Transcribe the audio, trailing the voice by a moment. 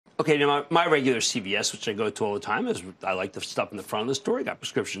Okay, now my regular CVS, which I go to all the time, is I like the stuff in the front of the store. You got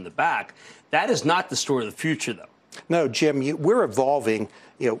prescription in the back. That is not the store of the future, though. No, Jim, we're evolving,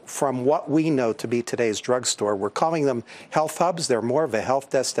 from what we know to be today's drugstore. We're calling them health hubs. They're more of a health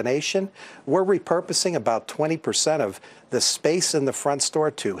destination. We're repurposing about 20% of the space in the front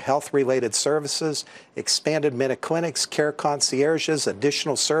store to health-related services, expanded minute clinics, care concierges,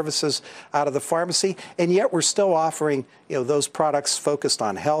 additional services out of the pharmacy, and yet we're still offering, those products focused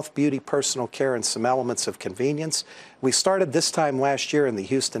on health, beauty, personal care, and some elements of convenience. We started this time last year in the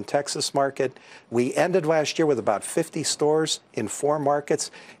Houston, Texas market. We ended last year with about 50 stores in 4 markets.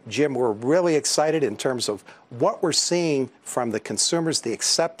 Jim, we're really excited in terms of what we're seeing from the consumers, the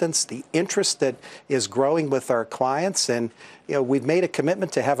acceptance, the interest that is growing with our clients. And, we've made a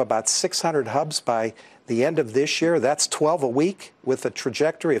commitment to have about 600 hubs by the end of this year. That's 12 a week with a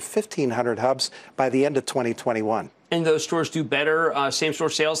trajectory of 1,500 hubs by the end of 2021. And those stores do better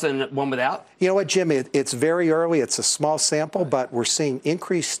same-store sales than one without? You know what, Jim? It's very early. It's a small sample, but we're seeing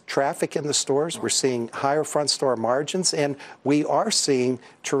increased traffic in the stores. We're seeing higher front store margins, and we are seeing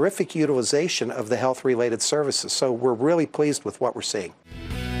terrific utilization of the health-related services. So we're really pleased with what we're seeing.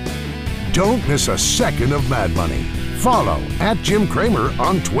 Don't miss a second of Mad Money. Follow @Jim Cramer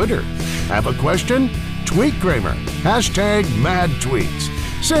on Twitter. Have a question? Tweet Cramer. #MadTweets.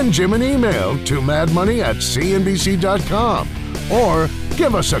 Send Jim an email to madmoney@cnbc.com or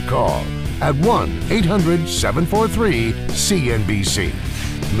give us a call at 1-800-743-CNBC.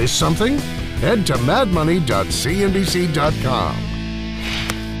 Miss something? Head to madmoney.cnbc.com.